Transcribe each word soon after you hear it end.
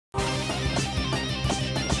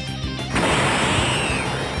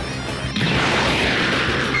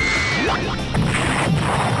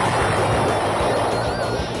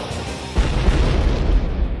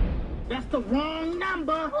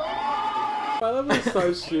My level is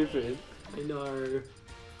so stupid. I know.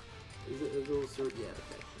 Is it also... Yeah,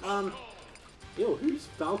 okay. Yo, who's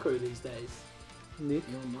Falco these days? Nick.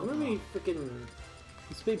 I'm gonna be freaking...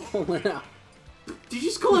 It's me Pauletta. Did you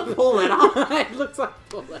just call it Pauletta? It looks like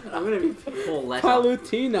Pauletta. I'm gonna be Pauletta.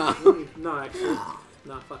 Palutina. No, actually.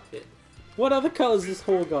 No, fuck it. What other colours does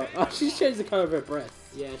Hall got? Oh, she's changed the colour of her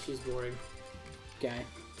breasts. Yeah, she's boring. Gay.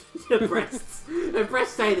 Her breasts. Her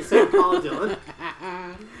breasts stay the same colour, Dylan.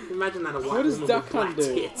 Imagine that a white What does woman Duck with black Hunt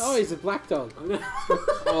do? tits. Oh, he's a black dog. I'm gonna...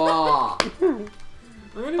 Oh. I'm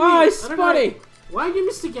gonna be... Oh, he's I don't know- Spotty! Why are you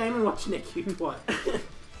Mr. Game and watching Nick? You what?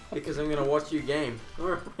 Because I'm gonna watch you game.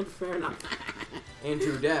 Alright, fair enough.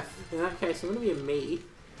 Andrew Death. In that case, I'm gonna be a me.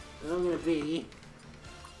 And I'm gonna be...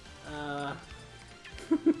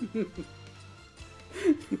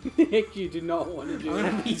 Nick, you do not want to do I'm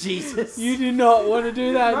that. gonna be Jesus. You do not want to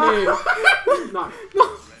do that, Nick. No.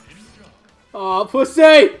 Oh,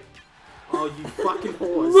 pussy! Oh, you fucking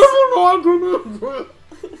horse. Level 9 Greninja!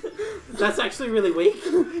 That's actually really weak.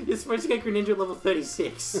 You're supposed to get Greninja at level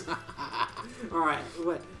 36. Alright,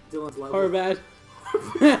 what? Dylan's level. Horror bad.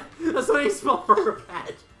 That's not how you spell horror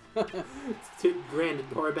bad. It's too granted,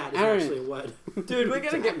 horror bad is Aaron. actually a word. Dude, we're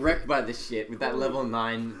gonna get wrecked by this shit with that level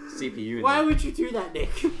 9 CPU. Why would you do that, Nick?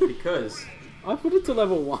 Because. I put it to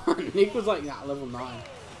level 1. Nick was like, nah, level 9.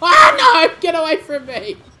 Ah, no! Get away from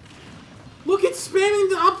me! Look, it's spamming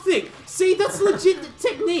the up thing. See, that's legit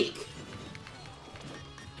technique.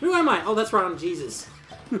 Who am I? Oh, that's right, I'm Jesus.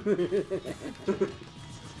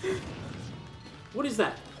 What is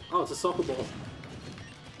that? Oh, it's a soccer ball.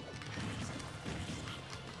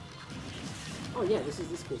 Oh yeah, this is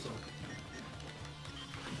this cool song.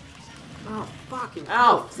 Oh, fucking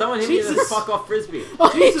Ow! Someone hit me with a Jesus. fuck off frisbee. I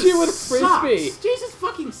hit Jesus you with a frisbee! sucks. Jesus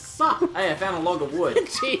fucking sucks. Hey, I found a log of wood.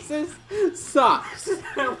 Jesus sucks!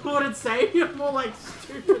 Lord and Savior, more like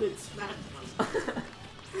stupid and Smash Bros.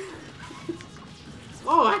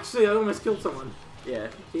 Oh, actually, I almost killed someone. Yeah.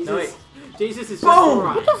 Jesus, No, wait. Jesus is just Boom!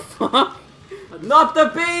 alright. What the fuck? Not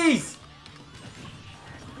the bees!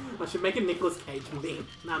 I should make a Nicolas Cage meme,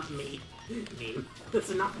 not me. Meme.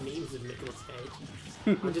 There's enough memes of Nicolas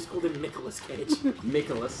Cage. I just called him Nicolas Cage.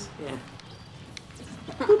 Nicholas. Yeah.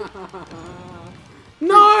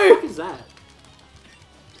 No! What is that?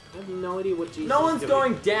 I have no idea what Jesus No is one's doing.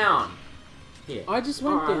 going down. Here. I just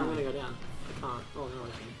went Alright, down. I'm gonna go down. I can't. Oh, no, I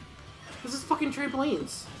can. This is fucking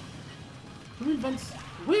trampolines. Who invents...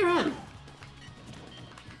 Where in?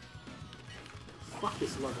 Fuck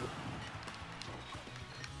this level.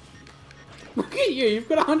 Look at you, you've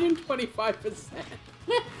got 125%.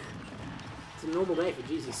 It's a normal day for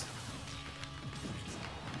Jesus.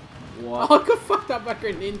 What? Oh, I got fucked up by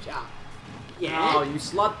Greninja. Yeah? Oh, you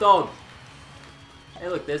slut dog. Hey,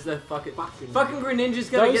 look, there's the fucking... Fucking- Fucking Greninja's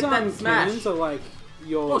gonna Those get that aren't smash. cannons are like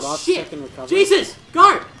your Oh last shit! second recovery. Jesus!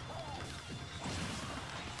 Go!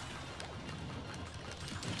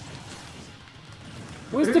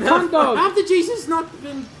 Where's the cunt dog? Have the Jesus not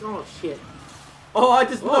been... Oh shit. Oh, I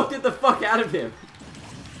just knocked it the fuck out of him.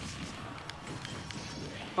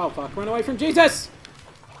 Oh fuck, run away from Jesus!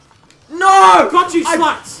 No! Got you,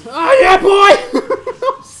 sluts! Oh yeah, boy!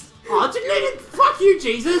 Oh, deleted! Fuck you,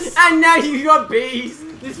 Jesus! And now you got bees.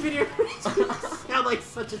 This video sounds like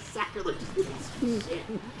such a sacrilege. Shit.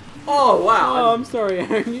 Oh, wow. Oh, I'm sorry,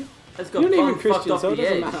 Aaron. You, That's got you're not even bum Christian, fucked off so it the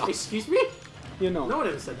doesn't edge. matter. Excuse me? You're not. No one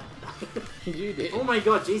ever said that. You did. Oh my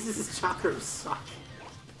god, Jesus' chakrams suck.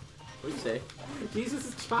 What'd you say?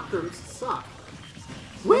 Jesus' chakrams suck.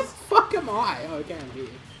 Where the fuck am I? Oh, okay, I'm here.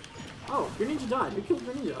 Oh, Greninja died. Who killed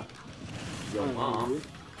Greninja? Your Oh, mom. you.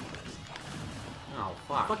 Oh,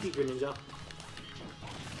 fuck. Fuck you, Greninja.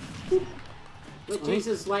 Let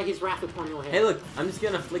Jesus lay his wrath upon your head. Hey, look, I'm just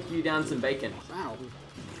gonna flick you down some bacon. Wow.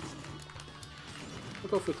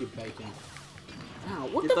 Look off with your bacon. Ow,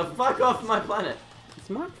 what Get the? the fuck off my planet. It's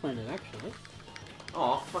my planet, actually.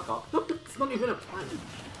 Oh, fuck off. It's not even a planet.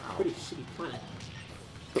 Pretty shitty planet.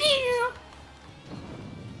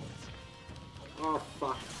 Oh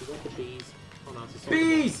fuck, is that the bees? Oh no, it's a soccer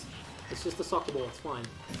Bees! ball. It's just a soccer ball, it's fine.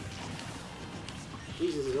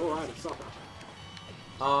 Jesus is alright at soccer.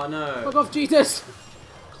 Oh, no. Fuck off, Jesus!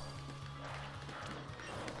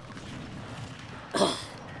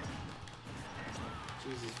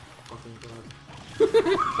 Jesus fucking God.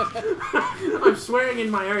 I'm swearing in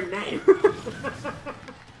my own name.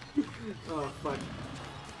 Oh fuck.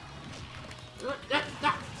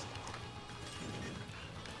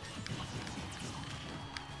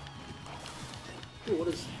 Ooh, what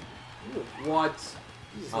is... Ooh, What?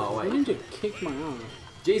 Jesus, Oh, I wait. need to kick my arm.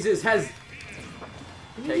 Jesus has...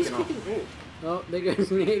 Greninja's Taken off. kicking... Oh. Oh, there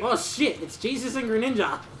goes Nick. Oh shit, it's Jesus and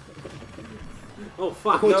Greninja. Oh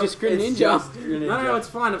fuck. Or No, just it's Greninja. just Greninja. No, it's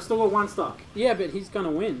fine. I've still got one stock. Yeah, but he's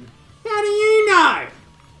gonna win. How do you know?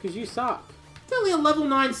 Because you suck. It's only a level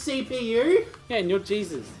 9 CPU. Yeah, and you're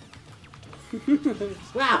Jesus.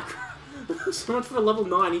 Wow. So much for a level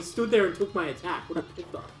 9. He stood there and took my attack. What a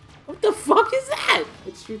pip off. What the fuck is that?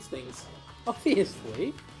 It shoots things.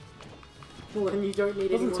 Obviously. Well, then you don't need any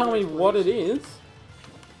Doesn't more tell me what it is.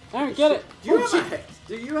 I don't get it. Do you, Oh,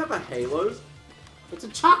 do you have a halo? It's a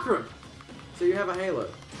chakram. So you have a halo?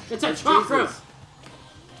 It's a That's chakram. Jesus.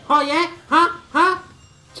 Oh yeah? Huh?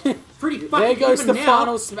 Pretty fucking There goes even the now.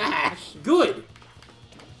 final smash. Good.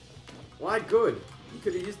 Why good? You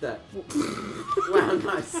could have used that. Wow,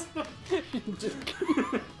 nice.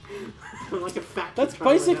 I'm like a fat That's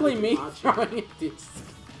controller basically now, me archer. throwing a disc.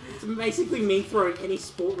 It's basically me throwing any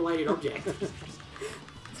sport-related object.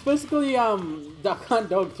 It's basically Duck Hunt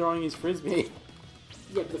Dog throwing his frisbee.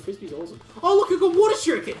 Yeah, but the frisbee's awesome. Oh look, I got water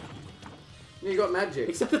shuriken. You got magic.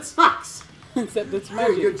 Except it sucks. Except it's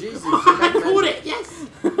Dude, you're magic. Jesus. I You make caught magic. it. Yes.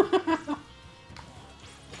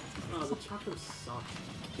 Oh, the chakram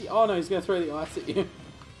sucks. Oh no, he's gonna throw the ice at you.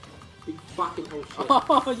 Big fucking hell shit.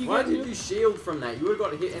 Oh, you Why got did you shield from that? You would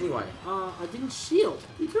have got hit anyway. I didn't shield.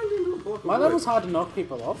 You turned into a block of My wood. level's hard to knock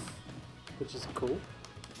people off, which is cool.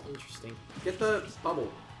 Interesting. Get the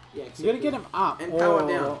bubble. Yeah, You gotta get them up, And or power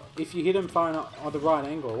down. if you hit them far enough on the right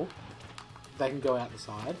angle, they can go out the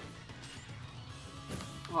side.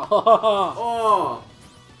 Oh, Oh!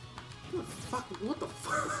 What the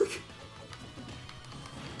fuck?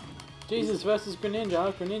 Jesus versus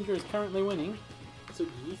Greninja. Greninja is currently winning. So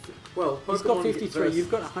you think? Well, He's got Pokemon 53. versus-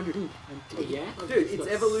 You've got 120. Oh, yeah? Dude, it's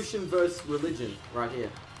evolution versus religion right here.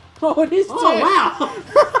 Oh, it is. Oh too.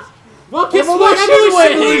 wow! Well, guess what?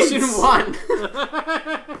 Evolution Evolution wins!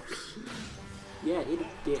 Evolution 1! Yeah, it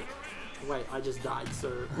did. Wait, I just died,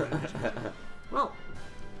 so... Well,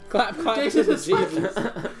 Clap, clap to Jesus. the Jesus.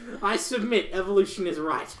 I submit, evolution is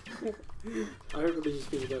right. I hope religious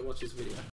people don't watch this video.